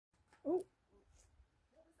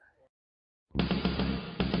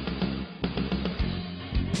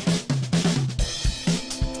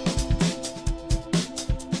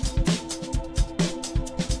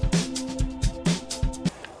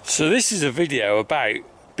So this is a video about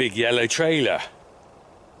Big Yellow Trailer.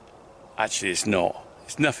 Actually it's not.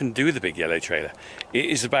 It's nothing to do with the Big Yellow Trailer. It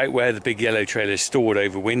is about where the Big Yellow Trailer is stored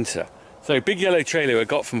over winter. So Big Yellow Trailer I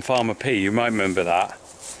got from Farmer P, you might remember that,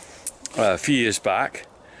 a few years back.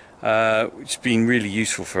 It's been really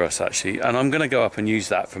useful for us actually, and I'm going to go up and use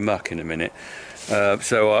that for muck in a minute.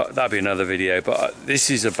 So that'll be another video, but this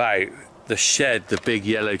is about the shed the Big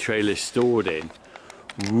Yellow Trailer is stored in.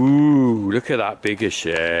 Ooh, look at that big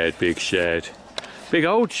shed, big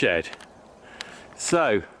old shed.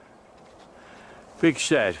 So, big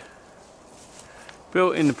shed,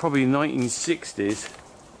 built in the probably 1960s.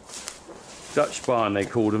 Dutch barn they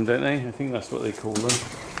called them, don't they? I think that's what they call them.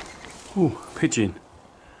 Ooh, pigeon.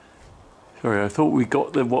 Sorry, I thought we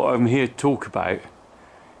got what I'm here to talk about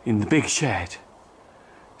in the big shed.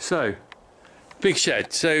 So, big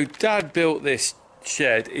shed. So Dad built this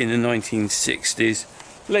shed in the 1960s,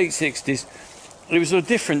 late 60s. It was a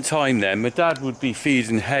different time then. My dad would be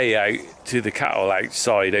feeding hay out to the cattle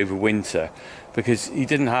outside over winter because he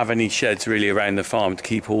didn't have any sheds really around the farm to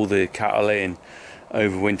keep all the cattle in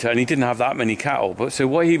over winter, and he didn't have that many cattle. But so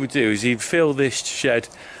what he would do is he'd fill this shed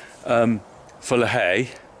full of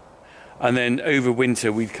hay, and then over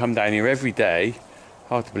winter we'd come down here every day.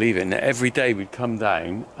 Hard to believe it, and every day we'd come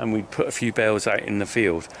down and we'd put a few bales out in the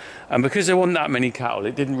field. And because there wasn't that many cattle,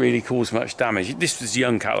 it didn't really cause much damage. This was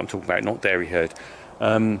young cattle I'm talking about, not dairy herd.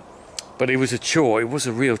 But it was a chore, it was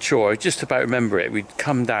a real chore. I just about remember it. We'd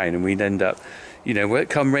come down and we'd end up, you know,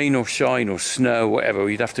 come rain or shine or snow or whatever,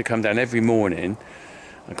 we'd have to come down every morning.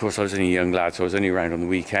 Of course I was only a young lad, so I was only around on the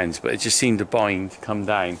weekends, but it just seemed a bind to come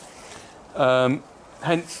down.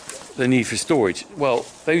 Hence the need for storage. Well,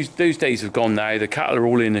 those days have gone now. The cattle are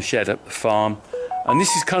all in a shed up the farm, and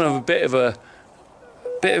this is kind of a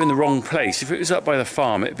bit in the wrong place. If it was up by the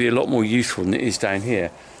farm, it'd be a lot more useful than it is down here.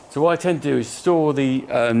 So what I tend to do is store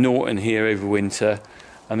the Norton here over winter,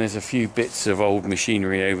 and there's a few bits of old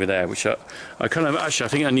machinery over there, which I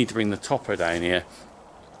think I need to bring the topper down here.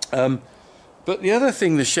 But the other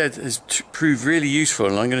thing the shed has proved really useful,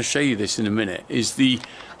 and I'm going to show you this in a minute, is the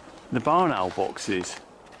barn owl boxes.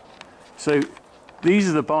 So these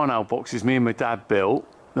are the barn owl boxes me and my dad built.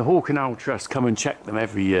 The Hawk and Owl Trust come and check them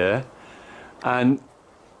every year, and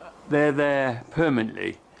they're there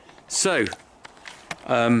permanently. So, bit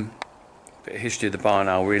of history of the barn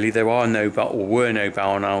owl really. There were no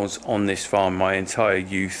barn owls on this farm my entire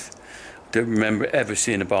youth. Don't remember ever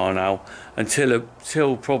seeing a barn owl until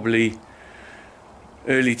probably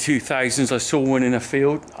early 2000s. I saw one in a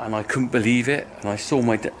field and I couldn't believe it, and I told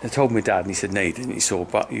my dad, and he said no, you didn't.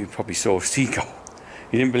 You probably saw a seagull.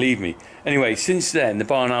 He didn't believe me. Anyway, since then the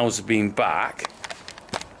barn owls have been back,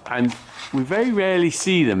 and we very rarely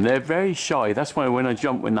see them. They're very shy. That's why when I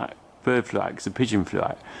jumped when that bird flew out, because the pigeon flew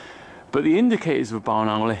out. But the indicators of a barn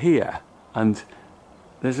owl are here, and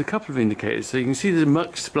there's a couple of indicators. So you can see there's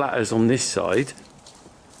muck splatters on this side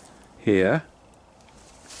here.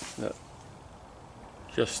 Look.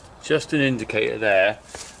 Just an indicator there,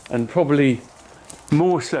 and probably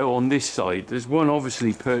more so on this side. There's one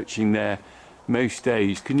obviously perching there most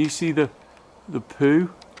days. Can you see the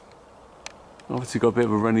poo? Obviously got a bit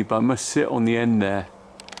of a runny bum, must sit on the end there.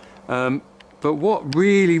 But what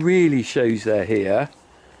really shows there here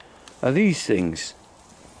are these things.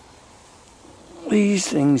 These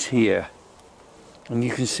things here, and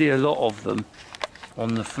you can see a lot of them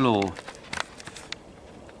on the floor.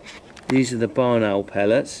 These are the barn owl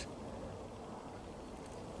pellets.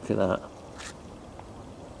 Look at that.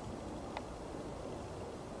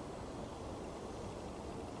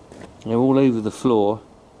 They're all over the floor.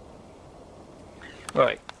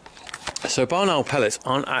 Right. So barn owl pellets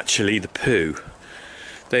aren't actually the poo.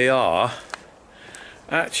 They are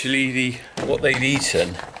actually what they've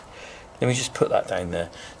eaten. Let me just put that down there.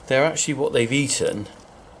 They're actually what they've eaten,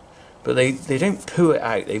 but they don't poo it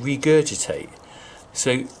out, they regurgitate.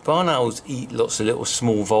 So barn owls eat lots of little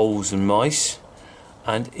small voles and mice,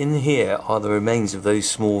 and in here are the remains of those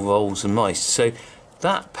small voles and mice. So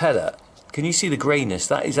that pellet, can you see the greyness?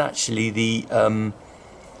 That is actually the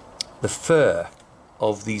fur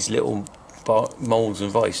of these little moles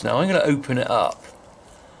and mice. Now I'm going to open it up,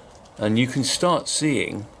 and you can start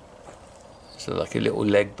seeing, so like a little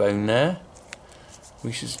leg bone there.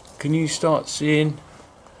 Can you start seeing?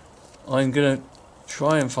 I'm going to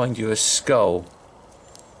try and find you a skull.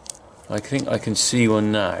 I think I can see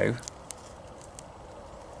one now.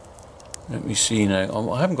 Let me see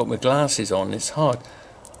now. I haven't got my glasses on, it's hard.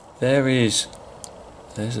 There's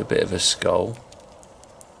a bit of a skull.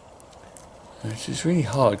 It's really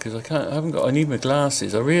hard because I need my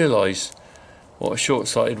glasses. I realise what a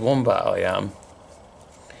short-sighted wombat I am.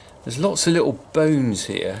 There's lots of little bones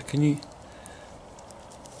here. Can you...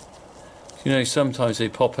 You know, sometimes they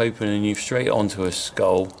pop open and you're straight onto a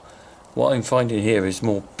skull. What I'm finding here is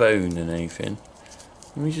more bone than anything.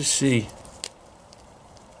 Let me just see.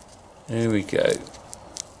 There we go.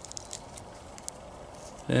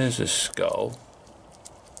 There's a skull.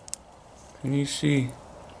 Can you see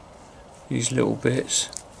these little bits?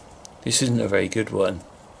 This isn't a very good one.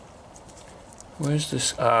 Where's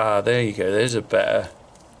this? Ah, there you go. There's a better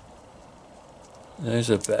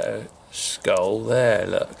skull there,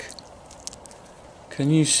 look. Can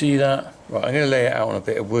you see that? Right, I'm going to lay it out on a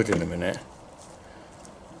bit of wood in a minute.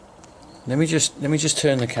 Let me just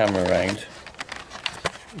turn the camera around.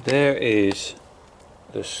 There is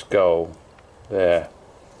the skull there.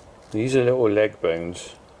 These are little leg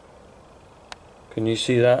bones. Can you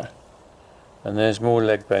see that? And there's more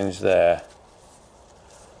leg bones there.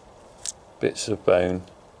 Bits of bone.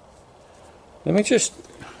 Let me just...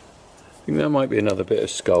 I think that might be another bit of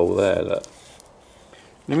skull there, look.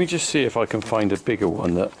 Let me just see if I can find a bigger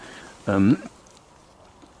one that...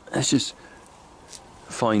 let's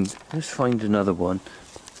find another one.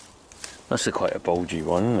 That's quite a bulgy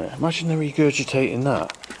one, isn't it? Imagine they're regurgitating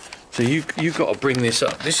that. So you've got to bring this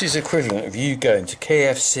up. This is equivalent of you going to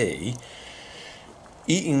KFC,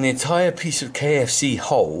 eating the entire piece of KFC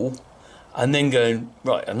whole, and then going,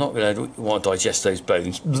 right, I'm not going to want to digest those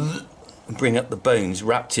bones, and bring up the bones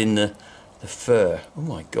wrapped in the fur. Oh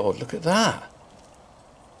my God, look at that.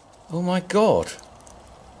 Oh my God.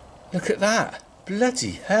 Look at that.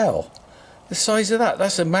 Bloody hell. The size of that.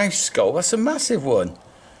 That's a mouse skull. That's a massive one.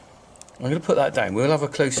 I'm going to put that down. We'll have a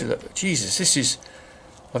closer look. Jesus, this is...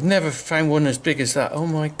 I've never found one as big as that. Oh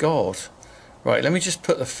my God. Right, let me just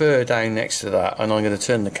put the fur down next to that, and I'm going to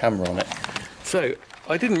turn the camera on it. So,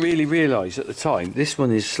 I didn't really realise at the time, this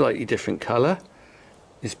one is slightly different colour.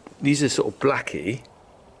 These are sort of blacky.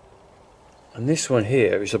 And this one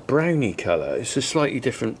here is a browny colour. It's a slightly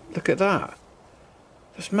different... Look at that.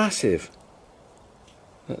 That's massive.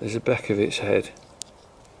 Look, there's the back of its head.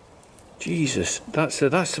 Jesus, that's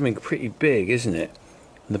something pretty big, isn't it?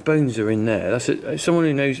 And the bones are in there. That's someone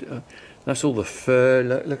who knows... that's all the fur.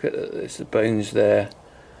 Look at there's the bones there.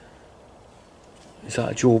 Is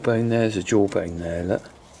that a jawbone there? There's a jawbone there, look.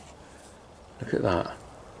 Look at that.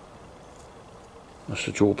 That's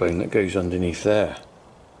the jawbone that goes underneath there.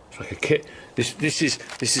 It's like a kit. This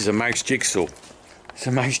is a mouse jigsaw. It's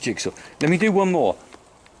a mouse jigsaw. Let me do one more.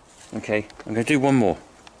 Okay, I'm going to do one more.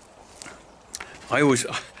 I always,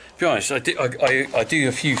 to be honest, I do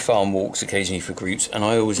a few farm walks occasionally for groups, and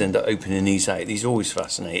I always end up opening these out. These are always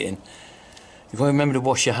fascinating. You've got to remember to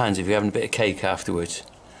wash your hands if you're having a bit of cake afterwards.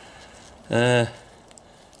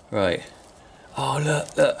 Right.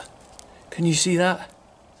 Oh, look. Can you see that?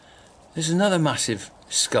 There's another massive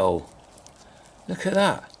skull. Look at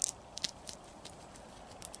that.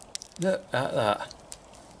 Look at that.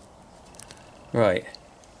 Right.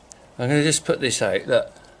 I'm going to just put this out.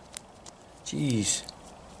 Look. Jeez.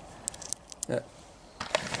 Look.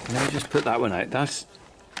 Let me just put that one out. That's...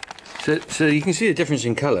 So you can see the difference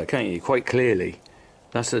in colour, can't you? Quite clearly.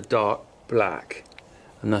 That's a dark black.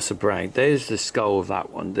 And that's a brown. There's the skull of that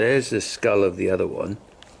one. There's the skull of the other one.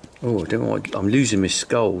 Oh, I don't know what... I'm losing my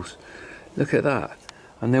skulls. Look at that.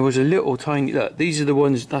 And there was a little tiny... Look, these are the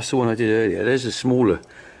ones... That's the one I did earlier. There's a smaller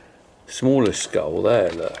skull there,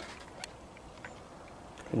 look.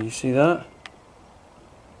 Can you see that?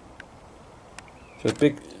 So a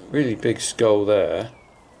big, really big skull there.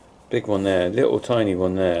 Big one there. Little tiny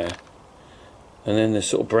one there. And then the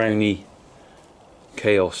sort of browny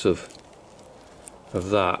chaos of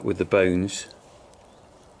that with the bones.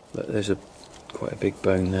 Look, there's quite a big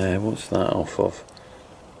bone there. What's that off of?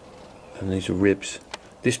 And these are ribs.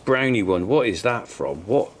 This browny one, what is that from?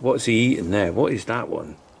 What's he eating there? What is that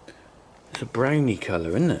one? It's a browny colour,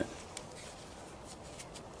 isn't it?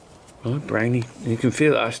 Oh, browny. You can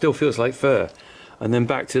feel it. It still feels like fur. And then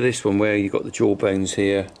back to this one where you've got the jaw bones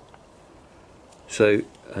here. So,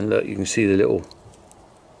 and look, you can see the little,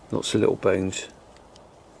 lots of little bones.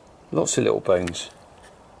 Lots of little bones.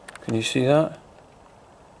 Can you see that?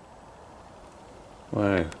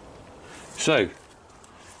 Wow. So,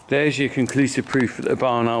 there's your conclusive proof that the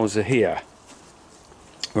barn owls are here.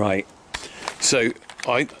 Right. So,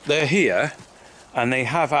 they're here, and they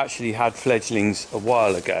have actually had fledglings a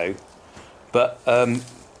while ago, but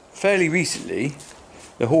fairly recently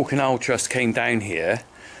the Hawk and Owl Trust came down here,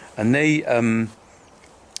 and they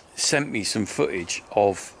sent me some footage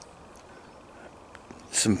of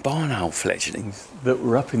some barn owl fledglings that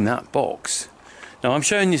were up in that box. Now I'm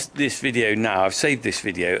showing this video now. I've saved this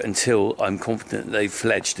video until I'm confident they've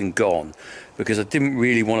fledged and gone, because I didn't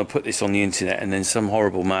really want to put this on the internet and then some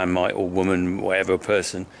horrible man might, or woman, whatever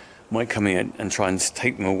person, might come in and try and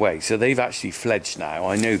take them away. So they've actually fledged now,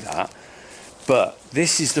 I know that. But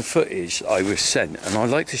this is the footage I was sent, and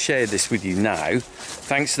I'd like to share this with you now.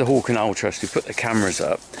 Thanks to the Hawk and Owl Trust who put the cameras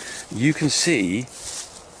up. You can see,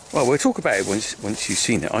 well, we'll talk about it once you've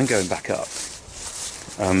seen it. I'm going back up.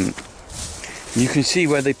 You can see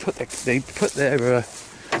where they put their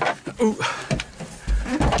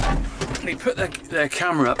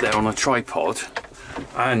camera up there on a tripod,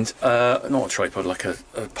 and not a tripod, like a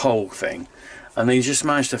pole thing, and they just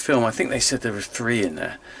managed to film. I think they said there was 3 in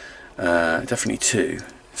there, definitely 2.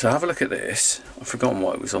 So have a look at this. I've forgotten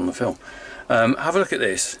what was on the film. Have a look at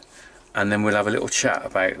this, and then we'll have a little chat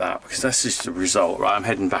about that, because that's just the result. Right, I'm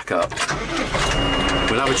heading back up.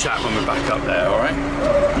 We'll have a chat when we're back up there, alright?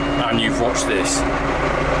 And you've watched this.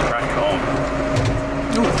 Crack on.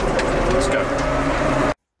 Ooh, let's go.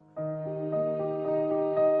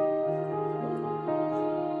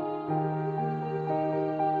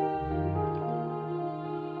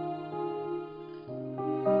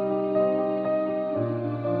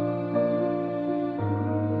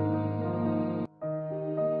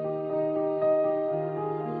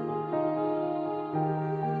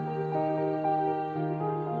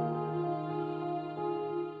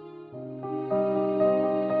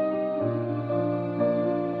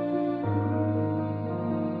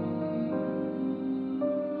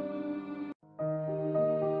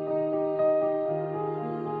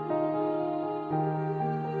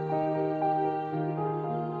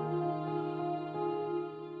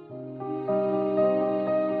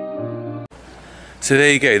 So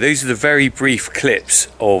there you go, those are the very brief clips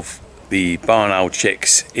of the barn owl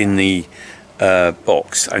chicks in the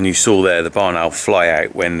box, and you saw there the barn owl fly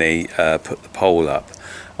out when they put the pole up.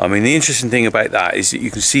 I mean, the interesting thing about that is that you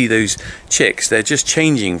can see those chicks, they're just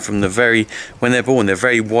changing from when they're born, they're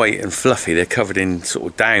very white and fluffy, they're covered in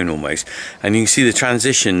sort of down almost, and you can see the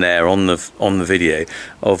transition there on the video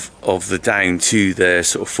of the down to their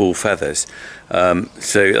sort of full feathers.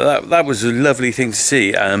 So that was a lovely thing to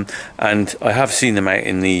see, and I have seen them out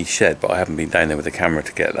in the shed, but I haven't been down there with the camera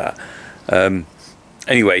to get that.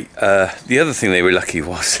 Anyway, the other thing they were lucky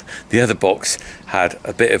was the other box had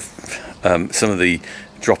a bit of some of the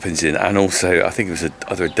droppings in, and also I think it was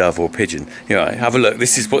either a dove or a pigeon. You know, have a look.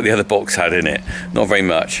 This is what the other box had in it. Not very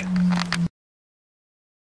much.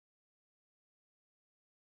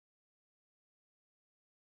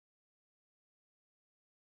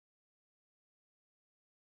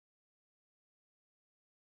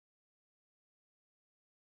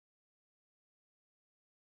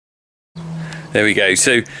 There we go.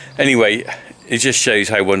 So anyway, it just shows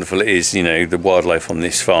how wonderful it is, you know, the wildlife on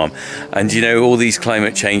this farm. And you know, all these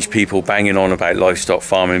climate change people banging on about livestock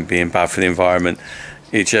farming being bad for the environment,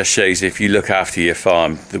 it just shows if you look after your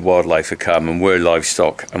farm, the wildlife will come, and we're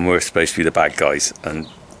livestock and we're supposed to be the bad guys, and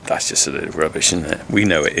that's just a little rubbish, isn't it? We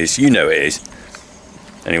know it is, you know it is.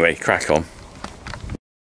 Anyway, crack on.